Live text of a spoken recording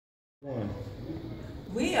One.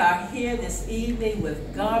 We are here this evening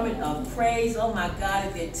with Garment of Praise. Oh my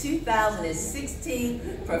God, it's the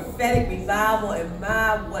 2016 prophetic revival, and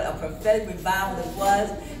what a prophetic revival it was.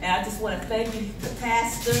 And I just want to thank you, the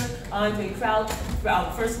Pastor Andre Crouch,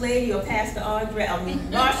 First Lady, or Pastor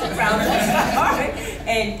Marsha Crouch,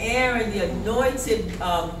 and Aaron, the anointed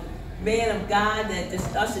man of God that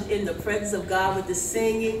just ushered in the presence of God with the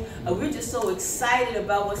singing. We're just so excited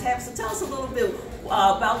about what's happening. So tell us a little bit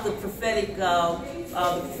about the prophetic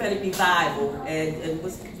revival and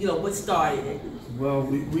what started it. Well,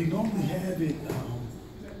 we normally have it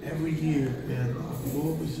every year, and the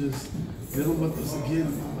Lord was just dealing with us again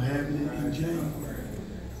about having it in January.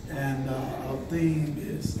 And our theme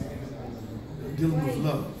is dealing with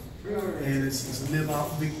love, and it's live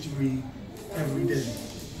out victory every day.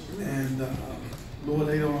 And Lord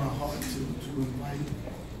laid on our heart to invite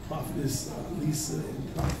Prophetess Lisa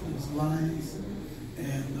and Prophetess Lyons.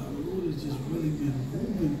 And the Lord has just really been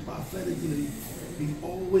moving prophetically. He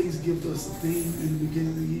always gives us a theme in the beginning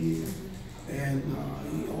of the year. And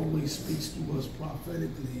he always speaks to us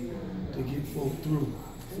prophetically to get folk through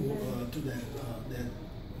to that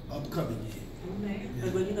upcoming year.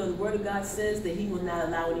 Yeah. But the Word of God says that He will not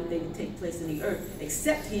allow anything to take place in the earth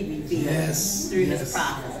except He reveals through His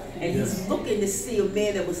prophets. And He's looking to see a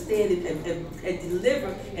man that will stand and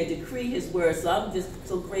deliver and decree His word. So I'm just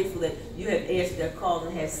so grateful that you have answered their call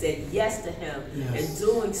and have said yes to Him in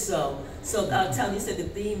doing so. So I'll tell you, said the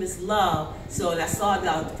theme is love. So and I saw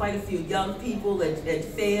quite a few young people and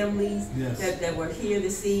families that were here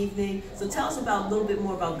this evening. So tell us a little bit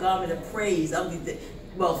more about Garment of Praise.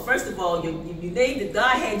 Well, first of all, you named it.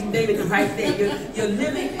 God had you name it the right thing. You're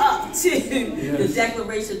living up to the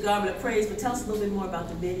declaration of Garment of Praise. But tell us a little bit more about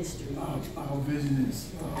the ministry. Our vision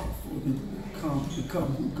is for them to become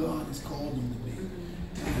who God has called them to be.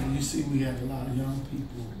 And you see, we have a lot of young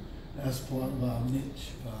people. That's part of our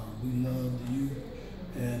niche. We love the youth,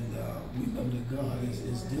 and we know that God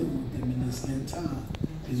is dealing with them in this end time.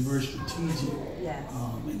 It's very strategic,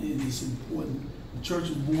 and it is important. The church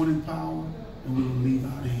is born in power, and we will leave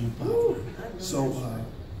out here in power. So,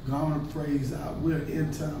 Garment of Praise, we're an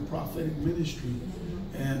end time prophetic ministry,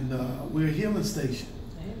 and we're a healing station.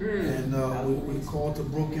 And we're called to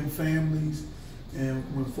broken families, and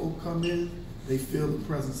when folk come in, they feel the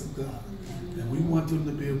presence of God. And we want them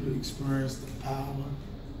to be able to experience the power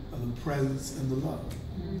of the presence and the love.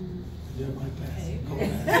 Is that right,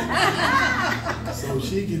 Pastor? So I'm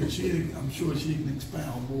sure she can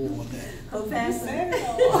expound more on that. Oh, Pastor.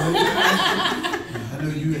 I know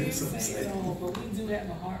you had something to say. But we do have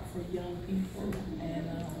a heart for young people, and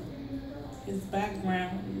his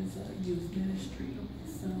background is youth ministry.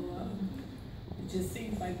 So it just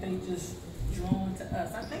seems like they just drawn to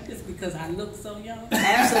us. I think it's because I look so young.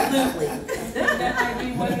 Absolutely. That might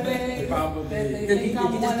be what it is. Probably. They think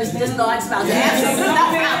I'm one of them. Just thoughts about that.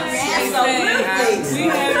 Absolutely. We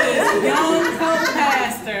have this young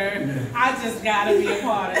co-pastor. I just gotta be a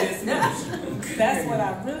part of this ministry. That's what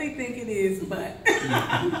I really think it is, but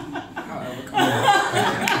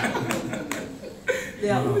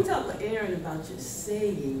Now, when we talk to Aaron about your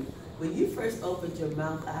singing, when you first opened your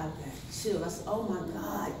mouth, I got chills. I said, oh my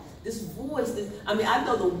God, this voice. I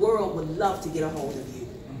know the world would love to get a hold of you.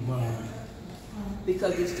 Wow.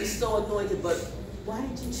 Because it's just so anointed. But why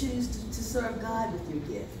did you choose to serve God with your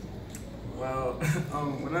gift? Well,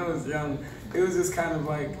 when I was young, it was just kind of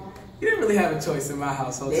like, you didn't really have a choice in my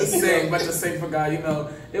household to sing, but to sing for God, well,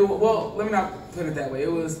 let me not put it that way.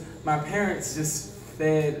 It was my parents just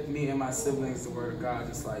fed me and my siblings the Word of God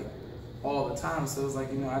just like all the time. So it was like,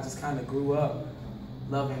 I just kind of grew up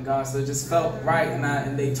loving God. So it just felt right,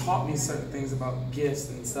 and they taught me certain things about gifts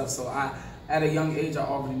and stuff. So at a young age, I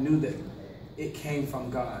already knew that it came from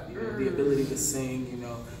God. The ability to sing,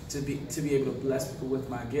 to be able to bless people with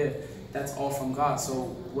my gift. That's all from God.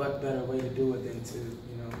 So what better way to do it than to,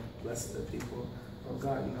 bless the people of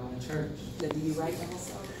God, in church. Now, do you write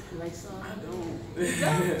songs? You write songs?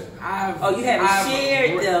 I don't. You haven't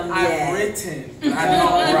shared them yet. I've written, but I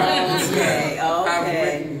don't write. Okay. I've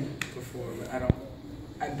written before, but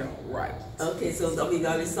I don't write. Okay, so are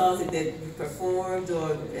there songs that you performed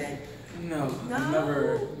or that? No,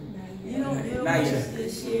 never. You don't not want yet. to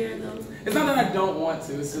share them? It's not that I don't want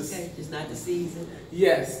to. It's just just not the season.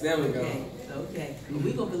 Yes, there we go. Okay. Well,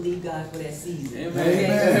 we're gonna believe God for that season. Amen.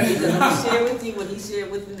 Okay? Because I'm gonna share with you what He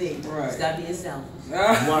shared with me. Right. Stop being selfish.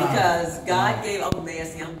 Because God gave. Oh man,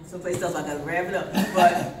 see, I'm someplace else. I gotta wrap it up.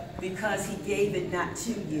 But because He gave it not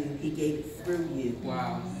to you, He gave it through you.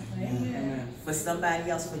 Wow. Amen. For somebody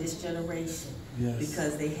else, for this generation. Yes.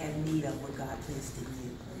 Because they have need of what God placed in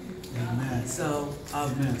you. Amen. So,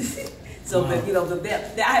 Amen. So, Wow. but you know, I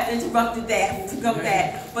have interrupted that to come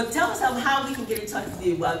back. But tell us how we can get in touch with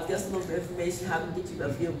you. Just a little bit of information, how we can get you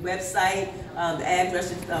your website, the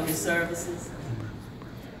address, your services.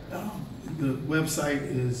 The website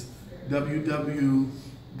is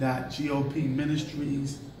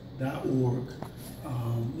www.gopministries.org.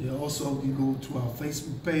 You also can go to our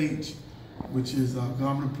Facebook page, which is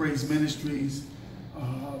Garment of Praise Ministries.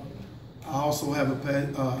 I also have a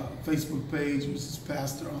Facebook page, which is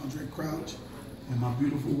Pastor Andre Crouch, and my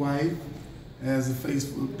beautiful wife has a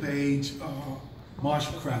Facebook page,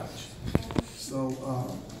 Marsha Crouch. So,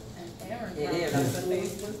 And Aaron has a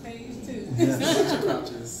Facebook page too.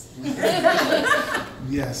 Yes.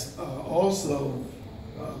 Yes. Also,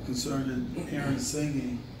 concerning Aaron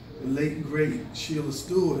singing, the late and great Sheila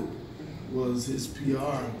Stewart was his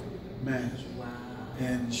PR manager. Wow.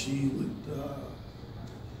 And she would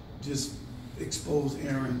just expose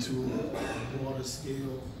Aaron to a broader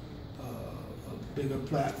scale, a bigger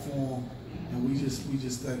platform, and we just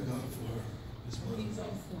thank God for her as well. He's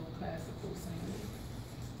also a classical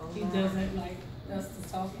singer. He doesn't like us to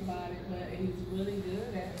talk about it, but he's really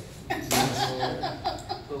good at it.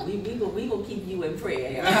 But we gonna keep you in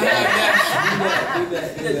prayer. We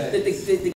bet.